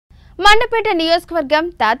మండపేట నియోజకవర్గం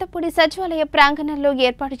తాతపూడి సచివాలయ ప్రాంగణంలో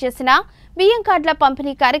ఏర్పాటు చేసిన బియ్యం కార్డుల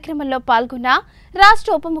పంపిణీ కార్యక్రమంలో పాల్గొన్న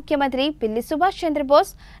రాష్ట్ర ఉప ముఖ్యమంత్రి పిల్లి సుభాష్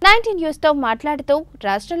చంద్రబోస్ 19 న్యూస్ తో మాట్లాడుతూ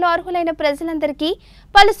రాష్ట్రంలో అర్హులైన ప్రజలందరికీ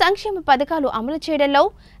పలు సంక్షేమ పథకాలు అమలు చేయడంలో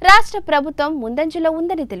రాష్ట్ర ప్రభుత్వం ముందంజలో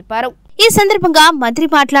ఉందని తెలిపారు। ఈ సందర్భంగా మంత్రి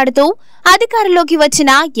మాట్లాడుతూ అధికారంలోకి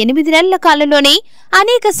వచ్చిన 8 నెలల కాలంలోనే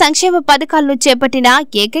అనేక సంక్షేమ పథకాలను చేపట్టిన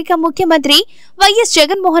ఏకైక ముఖ్యమంత్రి వైఎస్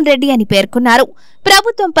జగన్మోహన్ రెడ్డి అని పేర్కొన్నారు।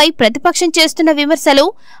 ప్రభుత్వంపై ప్రతిపక్షం చేస్తున్న విమర్శలు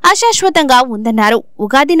అశాశ్వతంగా ఉందన్నారు।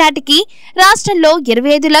 ఉగాది నాటికి రాష్ట్రంలో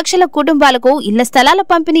 25 లక్షల కుటుంబాలకు ఇళ్ల స్థలాల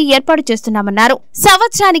పంపిణీ ఏర్పాటు చేస్తున్నామన్నారు।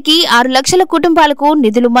 సంవత్సరానికి 6 లక్షల కుటుంబాలకు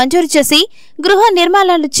నిధులు మంజూరు చేసి గృహ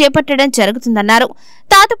నిర్మాణాలు చేపట్టడం జరుగుతుందన్నారు।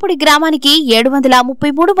 తాతపూడి గ్రామానికి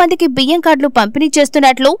 733 మందికి బియ్యం కార్డులు పంపిణీ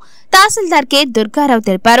చేస్తున్నట్లు తహసీల్దార్ కె దుర్గారావు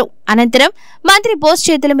తెలిపారు। అనంతరం మంత్రి బోస్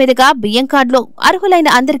చేతుల మీదుగా బియ్యం కార్డులు అర్హులైన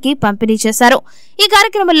అందరికీ పంపిణీ చేశారు। ఈ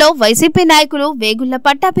కార్యక్రమంలో వైసీపీ నాయకులు వేగుళ్ల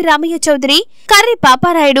పట్టాభి రామయ్య చౌదరి, కర్రి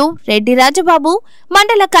పాపారాయుడు, రెడ్డి రాజబాబు,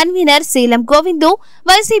 మండల కన్వీనర్ శీలం గోవిందు,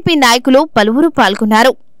 వైసీపీ నాయకులు పలువురు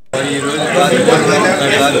పాల్గొన్నారు।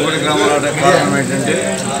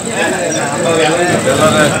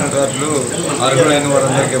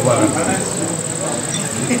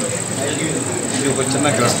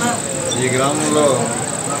 ఈ గ్రామంలో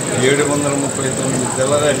 739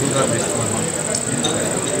 తెల్ల రేషన్ కార్డులు ఇస్తున్నాం।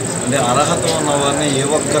 అంటే అర్హత ఉన్న వారిని ఏ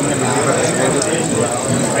ఒక్కరిని విడిపెట్టలేదు।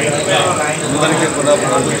 అందరికీ కూడా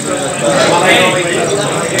ప్రభుత్వం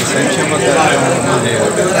యొక్క సంక్షేమ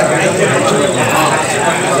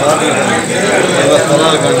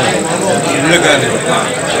స్థలాలు కానీ ఇళ్ళు కానీ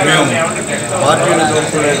మేము పార్టీని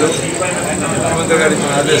కోరుకోలేదు। ముఖ్యమంత్రి గారు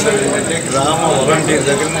ఇచ్చిన ఆదేశాలు ఏంటంటే గ్రామ వాలంటీర్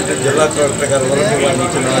దగ్గర నుంచి జిల్లా కలెక్టర్ గారు వాలంటీర్ వారిని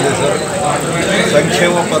ఇచ్చిన ఆదేశాలు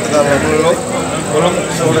సంక్షేమ పథకాల అమలులో కులం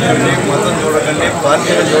చూడకండి, మతం చూడకండి,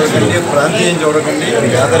 పార్టీలు చూడకండి, ప్రాంతీయం చూడకండి,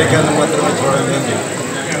 పేదరికాన్ని మాత్రమే చూడండి,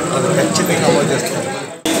 అది ఖచ్చితంగా అమలు చేస్తారు।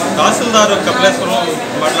 తహసీల్దార్ కపిలేశ్వరం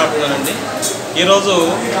మాట్లాడుతున్నానండి। ఈరోజు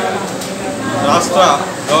రాష్ట్ర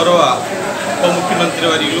గౌరవ ఉప ముఖ్యమంత్రి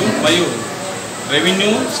వర్యులు మరియు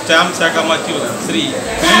రెవెన్యూ స్టాంప్ శాఖ మంత్రులు శ్రీ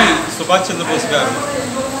పిల్లి సుభాష్ చంద్రబోస్ గారు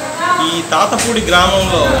ఈ తాతపూడి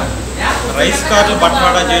గ్రామంలో రైస్ కార్డులు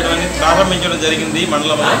బట్వాడా చేయడం అనేది ప్రారంభించడం జరిగింది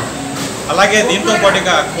మండలంలో। అలాగే దీంతో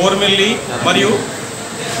పాటుగా కోర్మిల్లి మరియు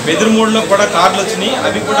బెదిరిమూడులో కూడా కార్డులు వచ్చినాయి,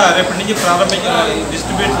 అవి కూడా రేపటి నుంచి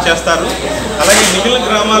డిస్ట్రిబ్యూట్ చేస్తారు। అలాగే మిగిలిన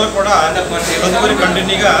గ్రామాలు కూడా తదుపరి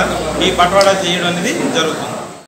కంటిన్యూగా ఈ బట్వాడా చేయడం అనేది జరుగుతుంది।